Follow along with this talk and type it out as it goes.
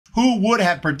Who would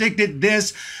have predicted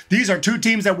this? These are two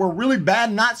teams that were really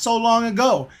bad not so long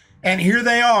ago. And here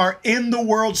they are in the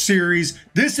World Series.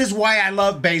 This is why I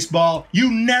love baseball.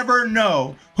 You never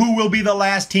know who will be the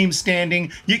last team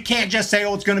standing. You can't just say,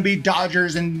 oh, it's going to be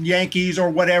Dodgers and Yankees or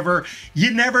whatever.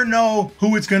 You never know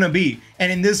who it's going to be.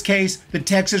 And in this case, the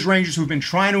Texas Rangers, who've been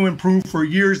trying to improve for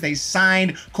years, they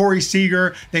signed Corey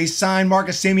Seager. They signed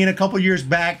Marcus Semien a couple years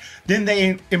back. Then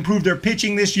they improved their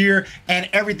pitching this year, and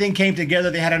everything came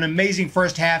together. They had an amazing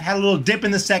first half, had a little dip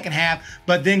in the second half,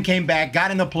 but then came back,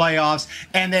 got in the playoffs,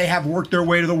 and they have worked their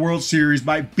way to the World Series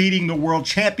by beating the world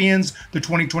champions, the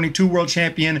 2022 world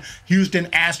champion, Houston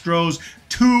Astros.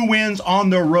 2 wins on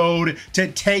the road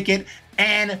to take it.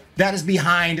 And that is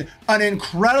behind an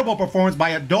incredible performance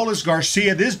by Adolis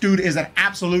Garcia. This dude is an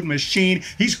absolute machine.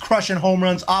 He's crushing home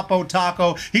runs, oppo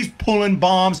taco. He's pulling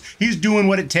bombs. He's doing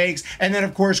what it takes. And then,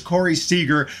 of course, Corey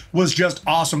Seager was just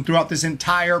awesome throughout this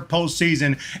entire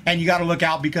postseason. And you got to look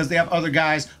out because they have other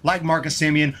guys like Marcus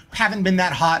Semien who haven't been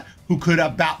that hot, who could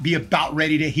be about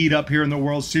ready to heat up here in the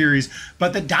World Series.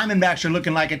 But the Diamondbacks are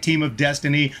looking like a team of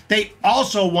destiny. They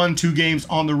also won 2 games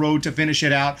on the road to finish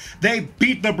it out. They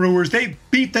beat the Brewers. They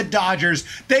beat the Dodgers.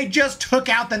 They just took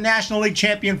out the National League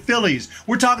champion Phillies.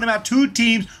 We're talking about 2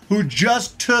 teams who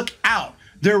just took out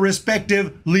their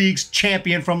respective league's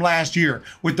champion from last year,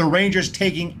 with the Rangers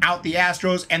taking out the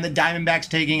Astros and the Diamondbacks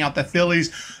taking out the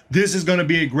Phillies. This is going to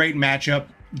be a great matchup.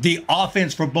 The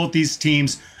offense for both these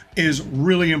teams is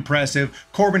really impressive.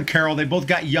 Corbin Carroll, they both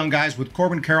got young guys, with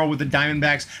Corbin Carroll with the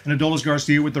Diamondbacks and Adolis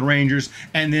Garcia with the Rangers,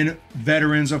 and then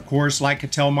veterans, of course, like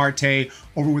Ketel Marte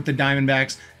over with the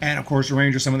Diamondbacks, and of course the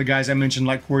Rangers, some of the guys I mentioned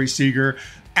like Corey Seager.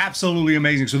 Absolutely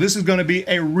amazing. So this is going to be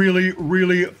a really,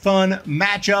 really fun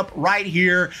matchup right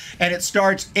here, and it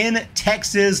starts in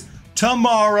Texas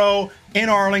tomorrow in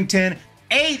Arlington,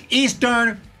 8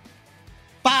 Eastern,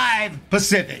 5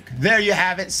 Pacific. There you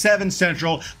have it, 7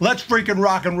 Central. Let's freaking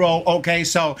rock and roll. Okay,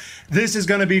 so this is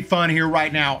going to be fun here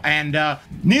right now. And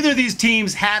neither of these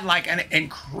teams had like an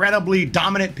incredibly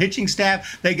dominant pitching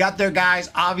staff. They got their guys,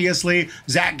 obviously.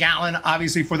 Zach Gallen,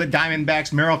 obviously, for the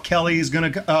Diamondbacks. Merrill Kelly is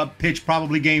going to pitch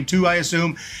probably game 2, I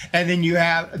assume. And then you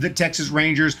have the Texas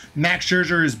Rangers. Max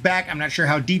Scherzer is back. I'm not sure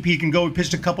how deep he can go. He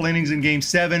pitched a couple innings in game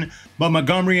 7. But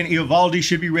Montgomery and Eovaldi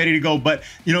should be ready to go. But,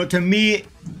 you know, to me,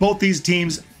 both these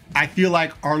teams, I feel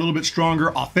like, are a little bit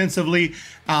stronger offensively.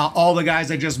 All the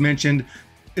guys I just mentioned,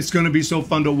 it's going to be so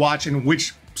fun to watch, and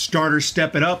which starters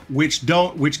step it up, which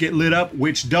don't, which get lit up,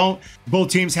 which don't. Both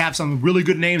teams have some really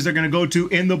good names they're going to go to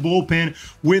in the bullpen.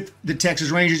 With the Texas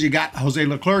Rangers, you got Jose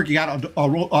Leclerc, you got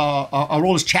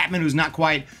Aroldis Chapman, who's not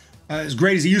quite as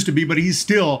great as he used to be, but he's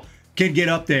still can get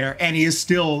up there, and he is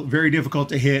still very difficult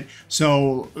to hit.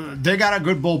 So they got a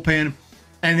good bullpen.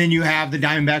 And then you have the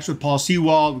Diamondbacks with Paul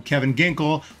Sewald, Kevin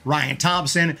Ginkel, Ryan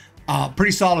Thompson.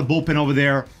 Pretty solid bullpen over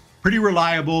there. Pretty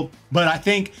reliable. But I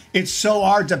think it's so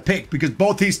hard to pick because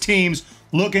both these teams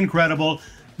look incredible.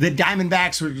 The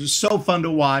Diamondbacks were just so fun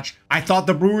to watch. I thought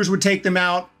the Brewers would take them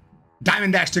out.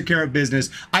 Diamondbacks took care of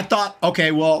business. I thought, okay,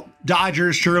 well,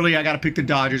 Dodgers, surely I got to pick the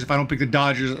Dodgers. If I don't pick the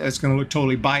Dodgers, it's going to look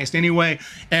totally biased anyway.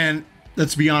 And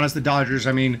let's be honest, the Dodgers,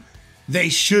 I mean, they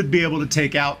should be able to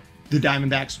take out the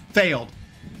Diamondbacks. Failed.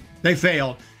 They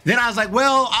failed. Then I was like,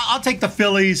 well, I'll take the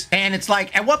Phillies. And it's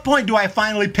like, at what point do I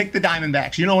finally pick the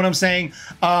Diamondbacks? You know what I'm saying?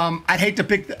 I'd hate to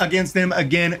pick against them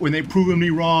again when they've proven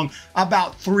me wrong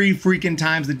about 3 freaking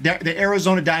times. The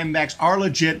Arizona Diamondbacks are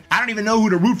legit. I don't even know who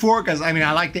to root for because, I mean,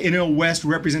 I like the NL West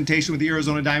representation with the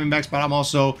Arizona Diamondbacks, but I'm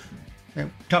also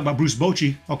talking about Bruce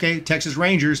Bochy, okay? Texas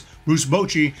Rangers, Bruce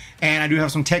Bochy. And I do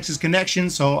have some Texas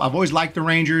connections, so I've always liked the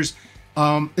Rangers.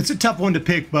 It's a tough one to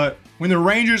pick, but when the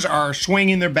Rangers are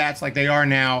swinging their bats like they are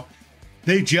now,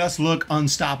 they just look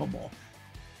unstoppable.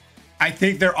 I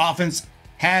think their offense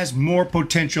has more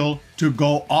potential to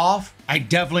go off. I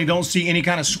definitely don't see any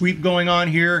kind of sweep going on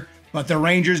here, but the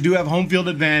Rangers do have home field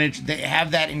advantage. They have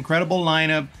that incredible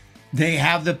lineup. They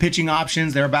have the pitching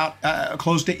options. They're about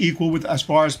close to equal with as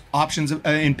far as options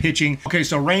in pitching. Okay,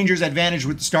 so Rangers advantage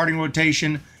with the starting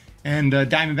rotation, and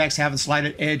Diamondbacks have a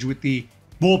slight edge with the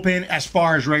bullpen as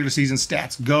far as regular season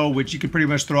stats go, which you could pretty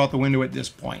much throw out the window at this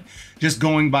point, just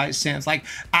going by sense. Like,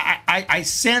 I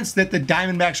sense that the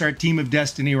Diamondbacks are a team of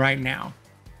destiny right now.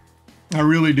 I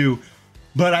really do.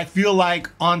 But I feel like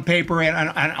on paper and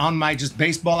on my just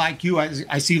baseball IQ,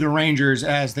 I see the Rangers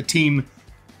as the team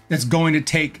that's going to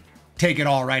take it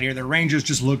all right here. The Rangers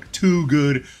just look too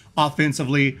good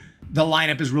offensively. The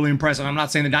lineup is really impressive. I'm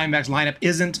not saying the Diamondbacks lineup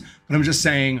isn't, but I'm just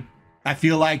saying I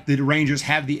feel like the Rangers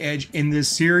have the edge in this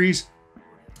series.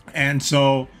 And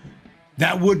so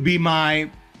that would be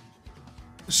my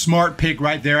smart pick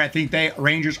right there. I think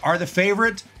Rangers are the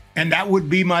favorite, And that would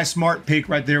be my smart pick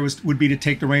right there, would be to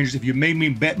take the Rangers. If you made me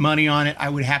bet money on it, I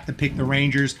would have to pick the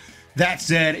Rangers. That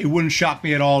said, it wouldn't shock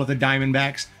me at all if the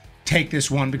Diamondbacks take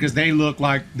this one because they look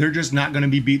like they're just not going to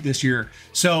be beat this year.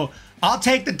 So I'll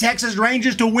take the Texas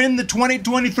Rangers to win the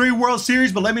 2023 World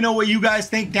Series, but let me know what you guys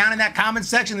think down in that comment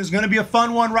section. There's going to be a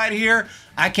fun one right here.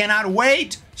 I cannot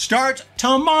wait. Starts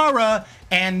tomorrow.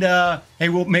 And hey,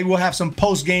 maybe we'll have some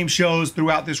post-game shows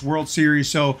throughout this World Series.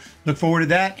 So look forward to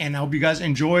that. And I hope you guys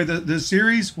enjoy the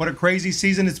series. What a crazy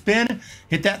season it's been.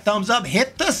 Hit that thumbs up.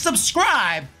 Hit the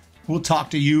subscribe. We'll talk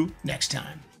to you next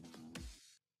time.